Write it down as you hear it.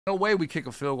No way we kick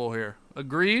a field goal here.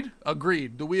 Agreed?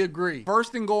 Agreed. Do we agree?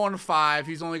 First and goal on the 5.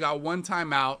 He's only got 1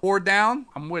 timeout. 4 down.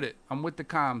 I'm with it. I'm with the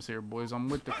comms here, boys. I'm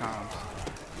with the comms.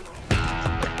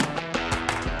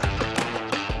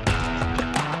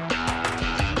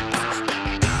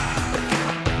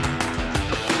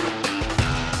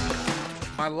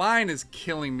 My line is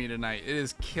killing me tonight. It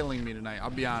is killing me tonight.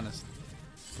 I'll be honest.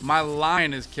 My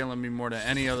line is killing me more than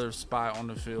any other spot on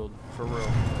the field. For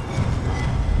real.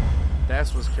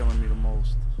 That's what's killing me the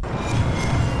most.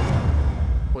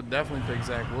 Would definitely pick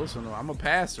Zach Wilson though. I'm a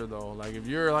passer though. Like if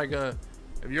you're an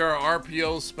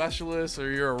RPO specialist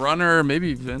or you're a runner,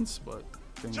 maybe Vince, but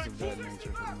things of that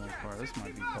nature for the most part. This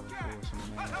might be cover 4 or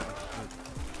something.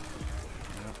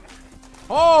 Yep.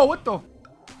 Oh, what the?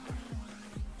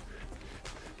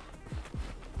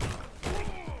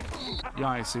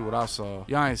 Y'all ain't see what I saw.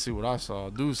 Y'all ain't see what I saw.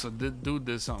 Dude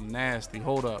did something nasty.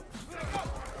 Hold up.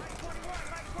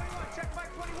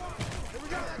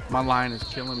 My line is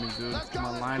killing me, dude.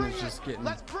 My line is just getting...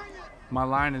 My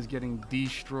line is getting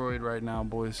destroyed right now,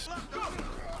 boys.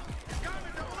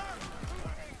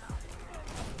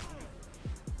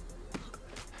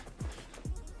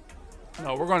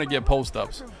 No, we're going to get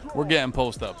post-ups. We're getting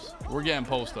post-ups. We're getting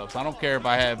post-ups. I don't care if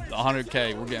I have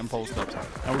 100K. We're getting post-ups.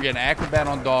 And we're getting acrobat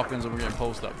on Dawkins, and we're getting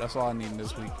post-up. That's all I need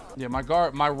this week. Yeah, my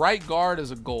right guard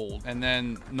is a gold. And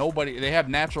then nobody... They have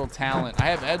natural talent. I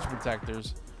have edge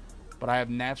protectors, but I have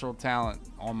natural talent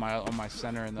on my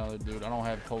center and the other dude. I don't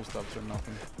have post-ups or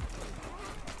nothing.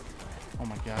 Oh,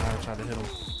 my God. I tried to hit him.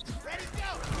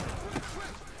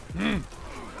 Man,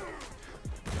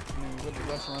 is that the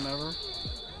best run ever?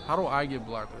 How do I get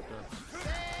blocked right there?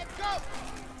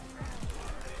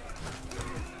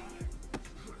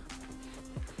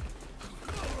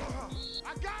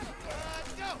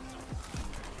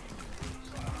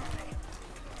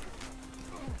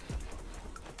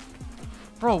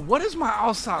 Bro, what is my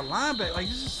outside linebacker? Like,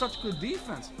 this is such good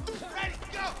defense.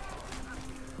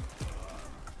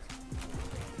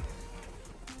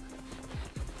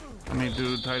 I mean,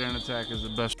 dude, tight end attack is the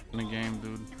best in the game,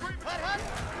 dude.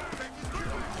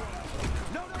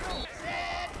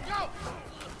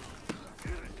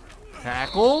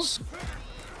 Tackles.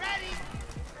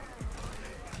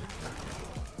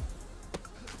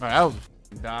 All right, that was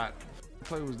a dot. What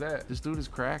play was that? This dude is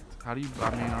cracked. How do you? I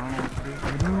mean, I don't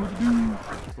know what to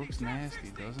do. Looks nasty,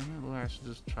 doesn't it? Look, I should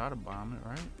just try to bomb it,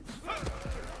 right?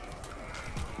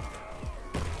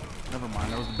 Never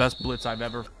mind. That was the best blitz I've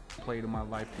ever played in my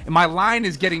life. And my line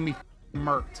is getting me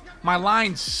murked. My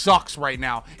line sucks right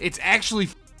now. It's actually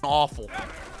awful.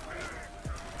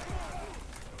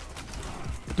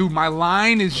 Dude, my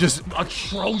line is just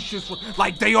atrocious.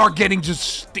 Like, they are getting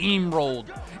just steamrolled.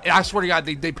 And I swear to God,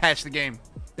 they patched the game.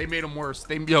 They made them worse.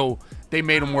 They made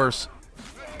them worse.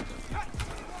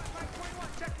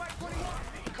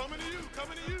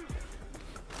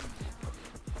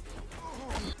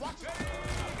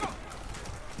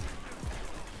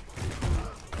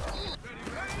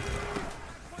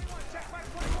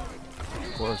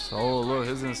 Of course. Oh, look,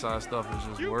 his inside stuff is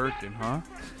just working, huh?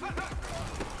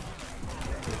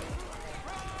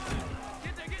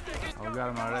 Oh, we got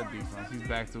him out of that defense. He's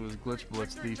back to his glitch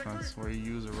blitz defense where he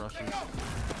user rushes.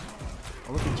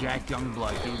 Oh, look at Jack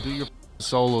Youngblood, dude. Do your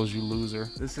solos, you loser.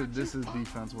 This is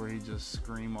defense where he just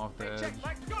scream off the edge.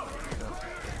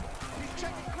 Yeah.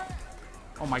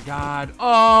 Oh my God.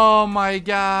 Oh my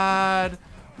God.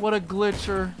 What a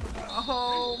glitcher.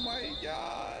 Oh my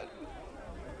God.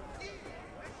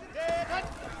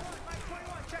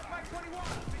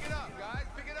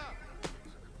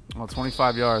 Oh,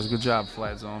 25 yards. Good job,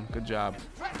 flat zone. Good job.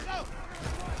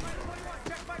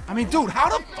 I mean, dude, how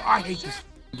the I hate this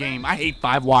game. I hate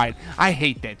 5 wide. I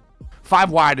hate that.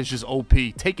 5 wide is just OP.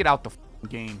 Take it out the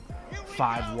game.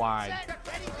 5 wide.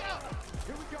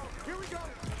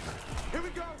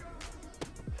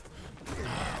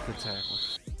 Good tackle.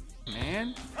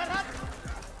 Man.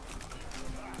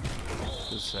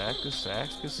 Good sack, good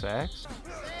sacks, good sacks.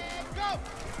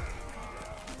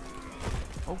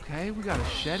 Okay, we got a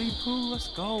Shetty Poo. Let's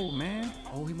go, man.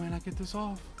 Oh, he might not get this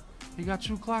off. He got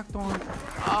you clocked on.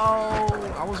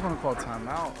 Oh, I was going to call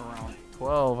timeout around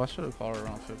 12. I should have called it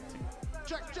around 15.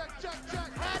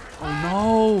 Oh,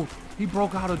 no. He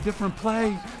broke out a different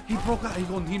play. He broke out.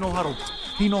 He no huddles.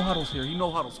 He no huddles here. He no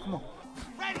huddles. Come on.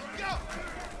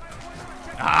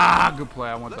 Ah, good play.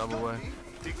 I went the other way.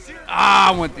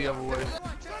 Ah, I went the other way.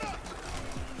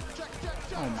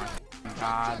 Oh, my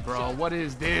God, bro. What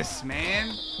is this,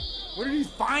 man? Where did he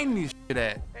find this shit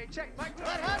at? Hey, check, Mike.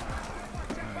 I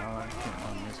can't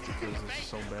run this because it's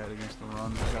so bad against the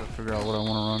run. I gotta figure out what I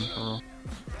want to run for real.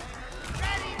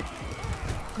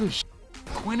 Good shit.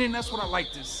 twinning. That's what I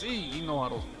like to see. You know how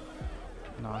to.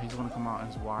 No, he's gonna come out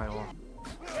as wide off.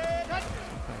 Okay,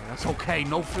 that's okay.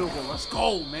 No field goal. Let's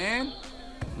go, man.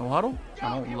 No huddle.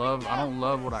 I don't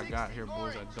love what I got here,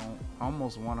 boys. I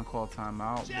almost want to call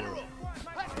timeout, but.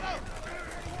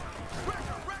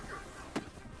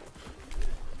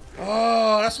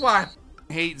 Oh, that's why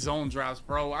I hate zone drops,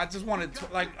 bro. I just wanted to,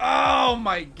 like, oh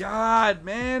my god,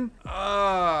 man.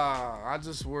 I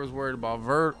just was worried about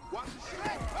vert.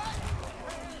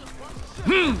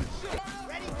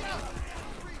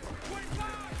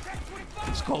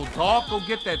 Let's go, dog. Go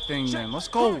get that thing, then. Let's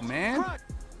go, man.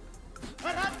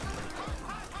 Let's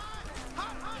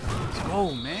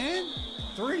go, man.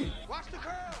 3.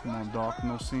 Come on, dog.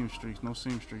 No seam streaks. No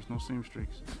seam streaks. No seam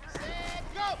streaks.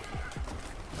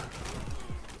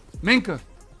 Minka.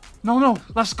 No.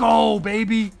 Let's go,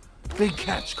 baby. Big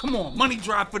catch. Come on. Money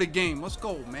drop for the game. Let's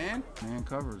go, man. Man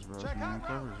covers, bro. Man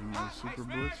covers. You know, super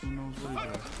blitz. Who knows what he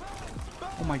does?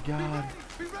 Oh, my God.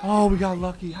 Oh, we got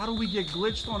lucky. How do we get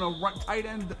glitched on a tight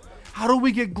end? How do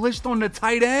we get glitched on the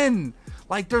tight end?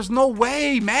 Like, there's no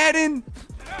way, Madden.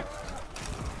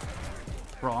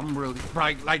 Bro, I'm really...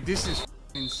 Like, this is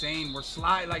insane. We're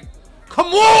sliding. Like, come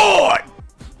on!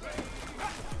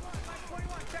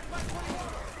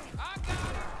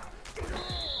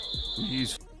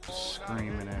 He's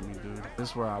screaming at me, dude.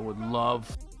 This is where I would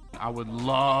love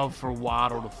for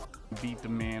Waddle to beat the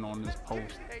man on this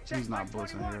post. He's not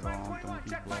blitzing here at all. I don't think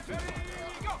he's bluffing.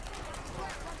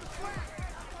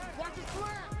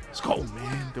 Let's go,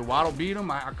 man. Did Waddle beat him?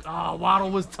 Waddle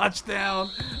was touchdown.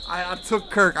 I took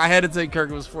Kirk. I had to take Kirk.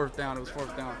 It was 4th down. It was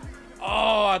 4th down.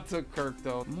 Oh, I took Kirk,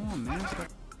 though. Come on, man. Stop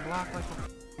block like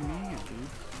a man, dude.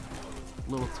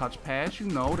 Little touch pass. You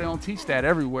know, they don't teach that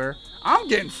everywhere. I'm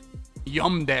getting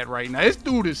yummed at right now. This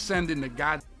dude is sending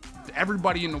the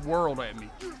everybody in the world at me.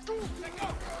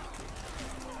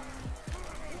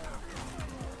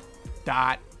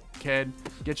 Dot, kid.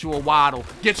 Get you a Waddle.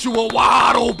 Get you a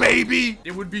Waddle, baby.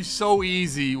 It would be so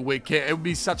easy with Kid. It would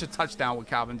be such a touchdown with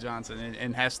Calvin Johnson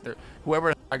and Hester.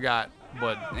 Whoever I got.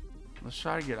 But let's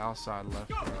try to get outside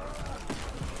left.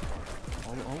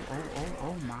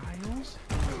 Oh, Miles.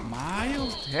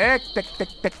 Miles. Tick.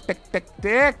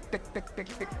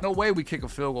 No way we kick a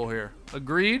field goal here.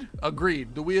 Agreed?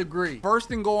 Agreed. Do we agree? 1st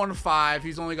and goal on the 5.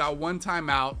 He's only got 1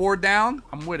 timeout. 4 down.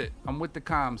 I'm with it. I'm with the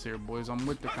comms here, boys. I'm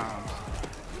with the comms.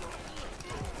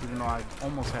 Even though I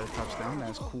almost had a touchdown.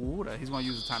 That's cool. He's going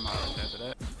to use a timeout right after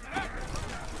that.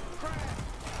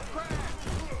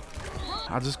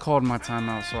 I just called my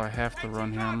timeout, so I have to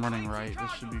run here. I'm running right.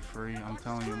 This should be free. I'm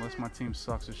telling you, unless my team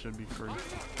sucks, it should be free.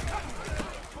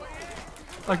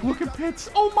 Like, look at Pitts.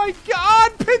 Oh, my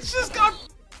God. Pitts just got...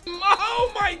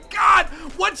 Oh, my God.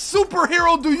 What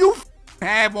superhero do you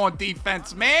have on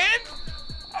defense, man?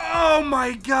 Oh,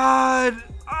 my God.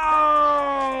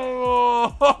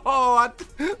 Oh,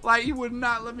 like, he would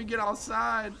not let me get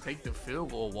outside. Take the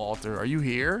field goal, Walter. Are you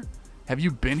here? Have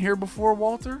you been here before,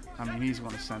 Walter? I mean, he's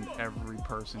going to send every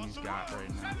person he's got right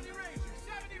now.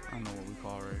 I don't know what we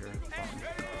call it right here.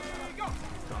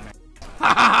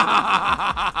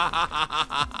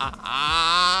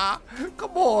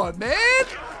 Come on, man.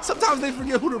 Sometimes they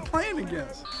forget who they're playing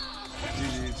against.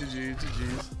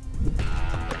 GG's.